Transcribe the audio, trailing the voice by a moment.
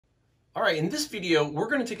All right, in this video, we're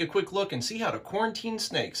going to take a quick look and see how to quarantine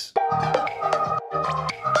snakes. All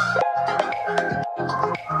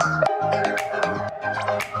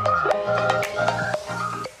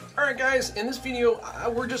right, guys, in this video,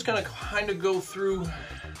 we're just going to kind of go through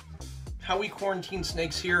how we quarantine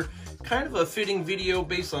snakes here. Kind of a fitting video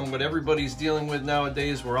based on what everybody's dealing with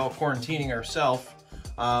nowadays. We're all quarantining ourselves.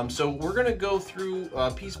 So we're going to go through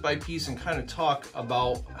piece by piece and kind of talk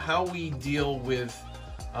about how we deal with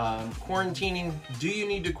quarantining. Do you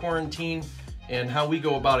need to quarantine, and how we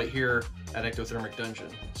go about it here at Ectothermic Dungeon.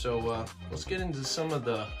 So let's get into some of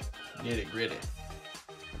the nitty-gritty.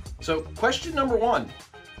 So question number one,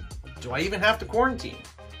 do I even have to quarantine?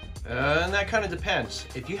 And that kind of depends.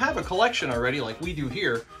 If you have a collection already like we do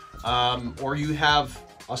here, or you have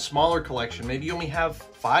a smaller collection, maybe you only have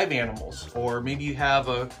 5 animals, or maybe you have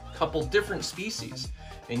a couple different species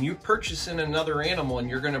and you purchase in another animal and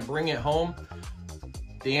you're going to bring it home,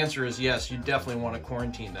 the answer is yes, you definitely want to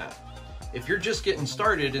quarantine that. If you're just getting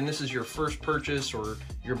started and this is your first purchase, or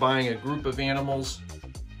you're buying a group of animals,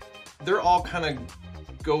 they're all kind of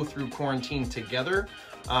go through quarantine together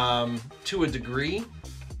to a degree,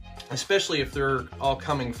 especially if they're all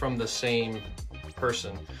coming from the same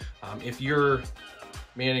person. If you're,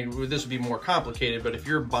 this would be more complicated, but if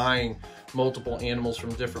you're buying multiple animals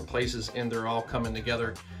from different places and they're all coming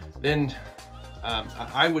together, then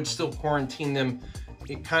I would still quarantine them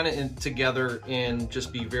kind of together and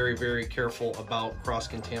just be very, very careful about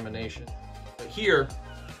cross-contamination. But here,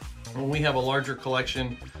 when we have a larger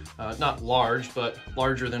collection, not large, but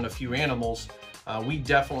larger than a few animals, we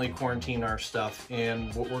definitely quarantine our stuff.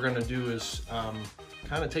 And what we're going to do is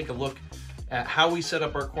kind of take a look at how we set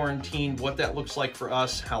up our quarantine, what that looks like for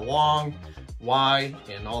us, how long, why,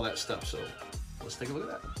 and all that stuff. So let's take a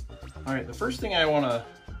look at that. All right, the first thing I want to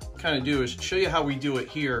kind of do is show you how we do it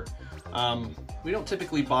here. We don't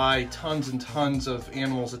typically buy tons and tons of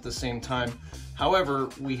animals at the same time. However,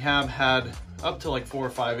 we have had up to like 4 or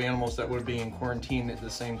 5 animals that would be in quarantine at the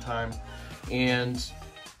same time. And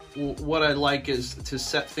what I like is to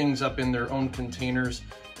set things up in their own containers.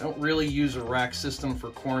 I don't really use a rack system for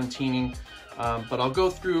quarantining, but I'll go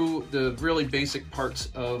through the really basic parts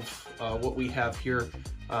of what we have here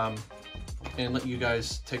and let you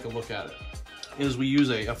guys take a look at it. Is we use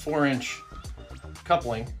a 4-inch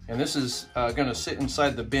coupling, and this is going to sit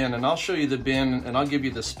inside the bin, and I'll show you the bin and I'll give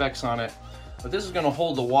you the specs on it. But this is going to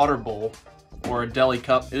hold a water bowl or a deli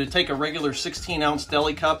cup. It'd take a regular 16-ounce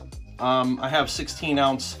deli cup. I have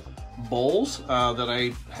 16-ounce bowls that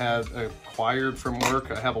I have acquired from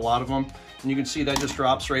work. I have a lot of them, and you can see that just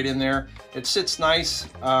drops right in there. It sits nice,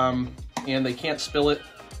 and they can't spill it.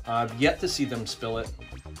 I've yet to see them spill it,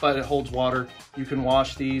 but it holds water. You can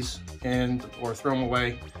wash these or throw them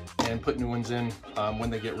away and put new ones in when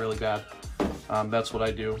they get really bad. That's what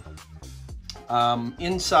I do.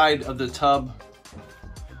 Inside of the tub,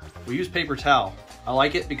 we use paper towel. I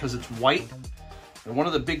like it because it's white. And one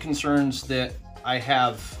of the big concerns that I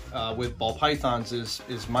have with ball pythons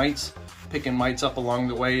is mites, picking mites up along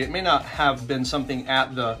the way. It may not have been something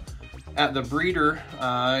at the breeder,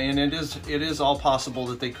 and it is all possible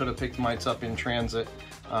that they could have picked mites up in transit.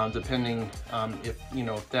 Depending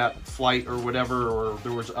if that flight or whatever, or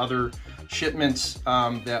there was other shipments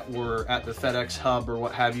that were at the FedEx hub or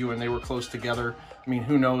what have you, and they were close together. I mean,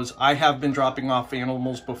 who knows? I have been dropping off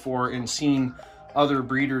animals before and seen other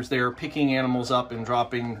breeders there picking animals up and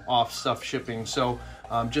dropping off stuff shipping. So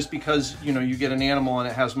just because you get an animal and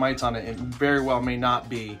it has mites on it, it very well may not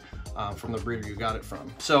be from the breeder you got it from.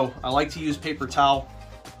 So I like to use paper towel.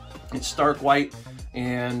 It's stark white,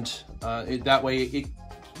 and that way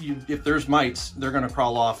if there's mites, they're going to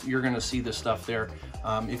crawl off. You're going to see the stuff there.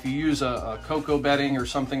 If you use a cocoa bedding or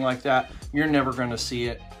something like that, you're never going to see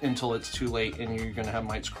it until it's too late, and you're going to have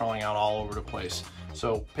mites crawling out all over the place.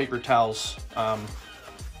 So paper towels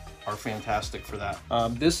are fantastic for that.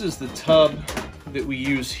 This is the tub that we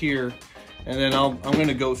use here, and then I'm going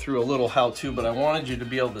to go through a little how-to, but I wanted you to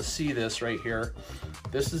be able to see this right here.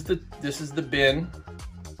 This is the bin.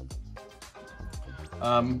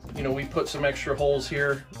 We put some extra holes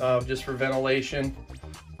here just for ventilation.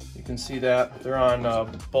 You can see that they're on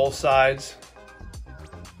both sides.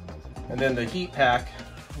 And then the heat pack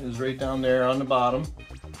is right down there on the bottom.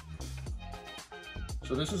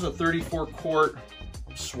 So this is a 34-quart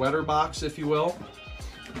sweater box, if you will.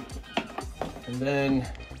 And then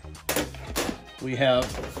we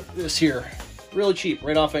have this here, really cheap,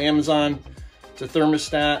 right off of Amazon. It's a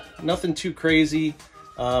thermostat, nothing too crazy.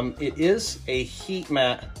 It is a heat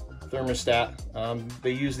mat thermostat.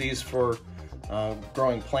 They use these for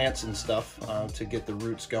growing plants and stuff to get the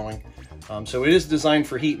roots going. So it is designed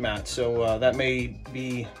for heat mats, so that may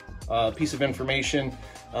be piece of information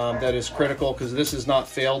that is critical, because this has not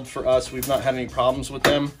failed for us. We've not had any problems with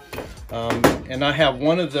them. And I have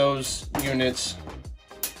one of those units,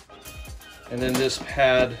 and then this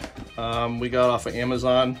pad we got off of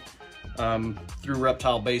Amazon through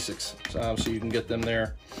Reptile Basics, so you can get them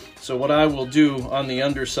there. So what I will do on the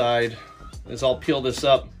underside is I'll peel this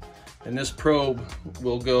up, and this probe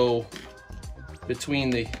will go between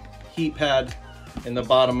the heat pad and the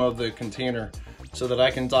bottom of the container, so that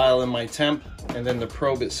I can dial in my temp, and then the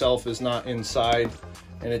probe itself is not inside,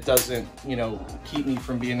 and it doesn't, you know, keep me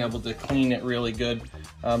from being able to clean it really good.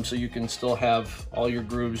 So you can still have all your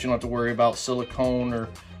grooves. You don't have to worry about silicone or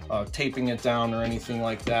taping it down or anything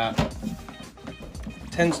like that.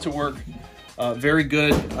 Tends to work very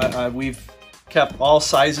good. We've kept all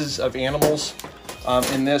sizes of animals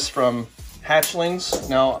in this, from hatchlings.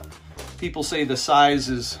 Now, people say the size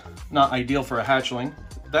is not ideal for a hatchling.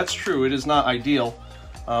 That's true, it is not ideal,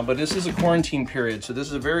 but this is a quarantine period, so this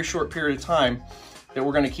is a very short period of time that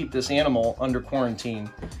we're going to keep this animal under quarantine.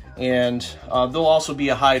 And there'll also be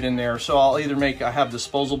a hide in there, so I'll either I have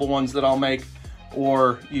disposable ones that I'll make,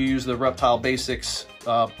 or you use the Reptile Basics,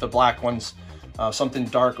 the black ones, something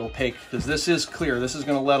dark, opaque, because this is clear. This is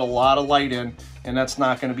going to let a lot of light in, and that's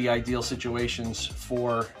not going to be ideal situations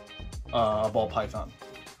for a ball python.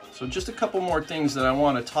 So just a couple more things that I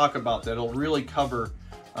want to talk about that'll really cover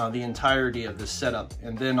the entirety of this setup,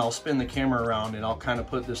 and then I'll spin the camera around and I'll kind of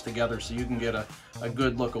put this together so you can get a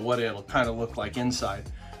good look at what it'll kind of look like inside.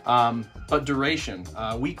 But duration,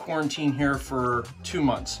 we quarantine here for 2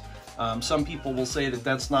 months. Some people will say that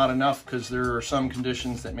that's not enough because there are some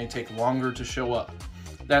conditions that may take longer to show up.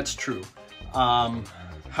 That's true.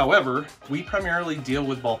 However, we primarily deal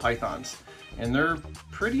with ball pythons, and they're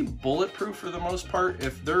pretty bulletproof for the most part.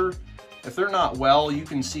 If they're not well, you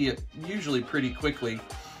can see it usually pretty quickly.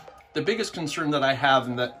 The biggest concern that I have,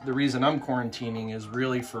 and that the reason I'm quarantining, is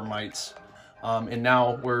really for mites. And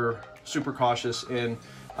now we're super cautious, and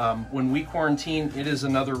when we quarantine, it is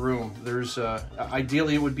another room. There's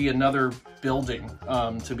ideally it would be another building,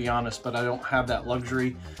 to be honest, but I don't have that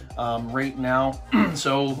luxury right now.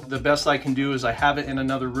 So the best I can do is I have it in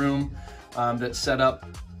another room that's set up.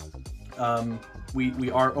 We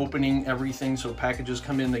are opening everything, so packages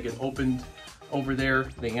come in, they get opened over there,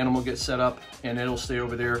 the animal gets set up, and it'll stay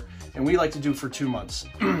over there. And we like to do for 2 months.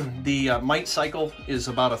 The mite cycle is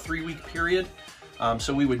about a 3-week period,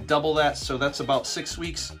 so we would double that, so that's about 6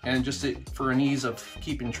 weeks. And just for an ease of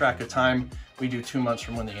keeping track of time, we do 2 months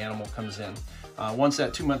from when the animal comes in. Once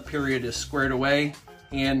that 2-month period is squared away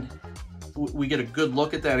and we get a good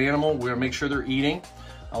look at that animal, we're gonna make sure they're eating.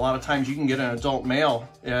 A lot of times you can get an adult male,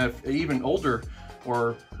 even older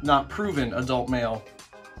or not proven adult male,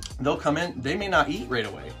 they'll come in, they may not eat right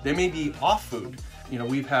away. They may be off food. You know,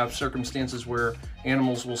 we've had circumstances where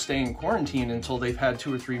animals will stay in quarantine until they've had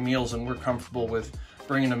 2 or 3 meals, and we're comfortable with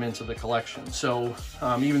bringing them into the collection. So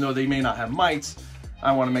even though they may not have mites,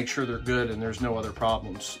 I want to make sure they're good and there's no other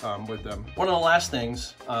problems with them. One of the last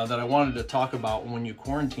things that I wanted to talk about when you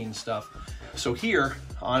quarantine stuff, so here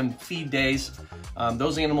on feed days,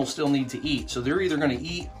 those animals still need to eat. So they're either going to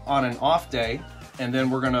eat on an off day, and then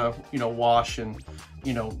we're going to, you know, wash and,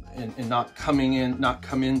 you know, and not come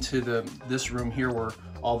into this room here where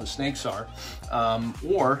all the snakes are,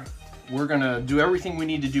 or we're going to do everything we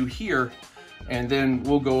need to do here, and then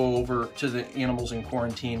we'll go over to the animals in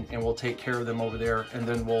quarantine and we'll take care of them over there, and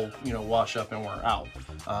then we'll, you know, wash up and we're out.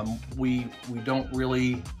 We don't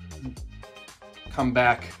really come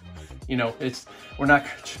back, you know, we're not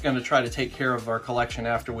going to try to take care of our collection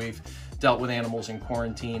after we've dealt with animals in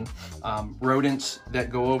quarantine. Rodents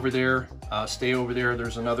that go over there stay over there.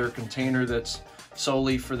 There's another container that's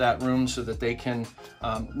solely for that room so that they can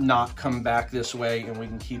not come back this way, and we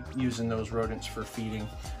can keep using those rodents for feeding.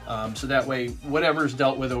 So that way, whatever's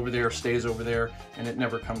dealt with over there stays over there, and it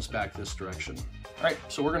never comes back this direction. All right,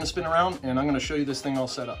 so we're gonna spin around, and I'm gonna show you this thing all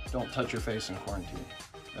set up. Don't touch your face in quarantine.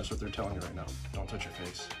 That's what they're telling you right now. Don't touch your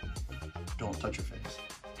face. Don't touch your face.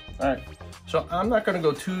 All right, so I'm not gonna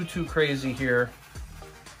go too crazy here,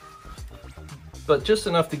 but just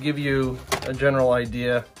enough to give you a general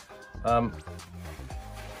idea of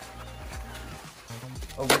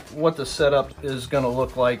what the setup is gonna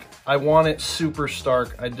look like. I want it super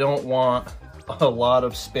stark. I don't want a lot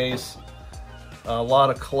of space, a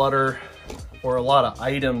lot of clutter, or a lot of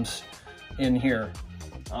items in here.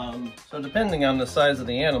 So depending on the size of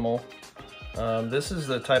the animal, this is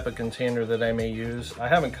the type of container that I may use. I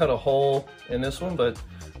haven't cut a hole in this one, but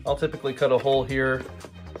I'll typically cut a hole here,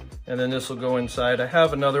 and then this will go inside. I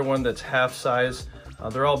have another one that's half size.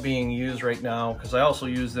 They're all being used right now because I also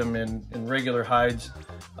use them in regular hides.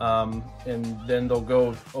 and then they'll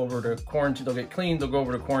go over to quarantine. They'll get cleaned, they'll go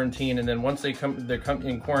over to quarantine, and then once they come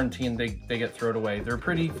in quarantine, they get thrown away. They're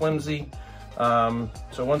pretty flimsy, so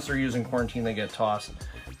once they're used in quarantine, they get tossed.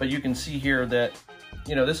 But you can see here that,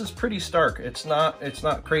 you know, this is pretty stark. It's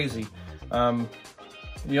not crazy.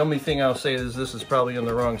 The only thing I'll say is this is probably on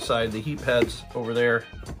the wrong side. The heat pad's over there.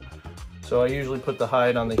 So I usually put the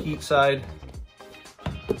hide on the heat side.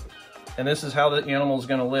 And this is how the animal is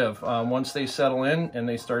going to live. Once they settle in and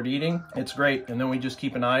they start eating, it's great. And then we just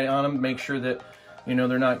keep an eye on them, make sure that, you know,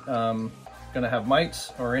 they're not going to have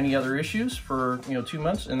mites or any other issues for, you know, 2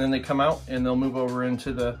 months. And then they come out and they'll move over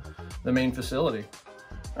into the main facility.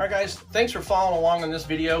 All right, guys, thanks for following along on this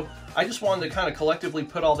video. I just wanted to kind of collectively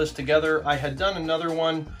put all this together. I had done another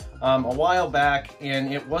one a while back,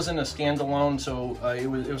 and it wasn't a standalone, so it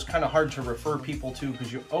was kind of hard to refer people to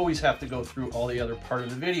because you always have to go through all the other part of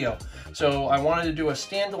the video. So I wanted to do a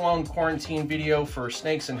standalone quarantine video for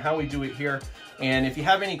snakes and how we do it here. And if you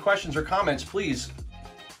have any questions or comments, please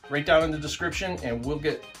write down in the description, and we'll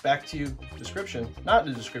get back to you. Not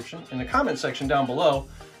the description, in the comment section down below.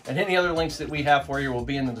 And any other links that we have for you will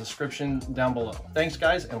be in the description down below. Thanks,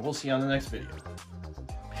 guys, and we'll see you on the next video.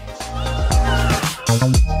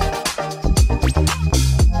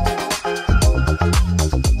 Peace.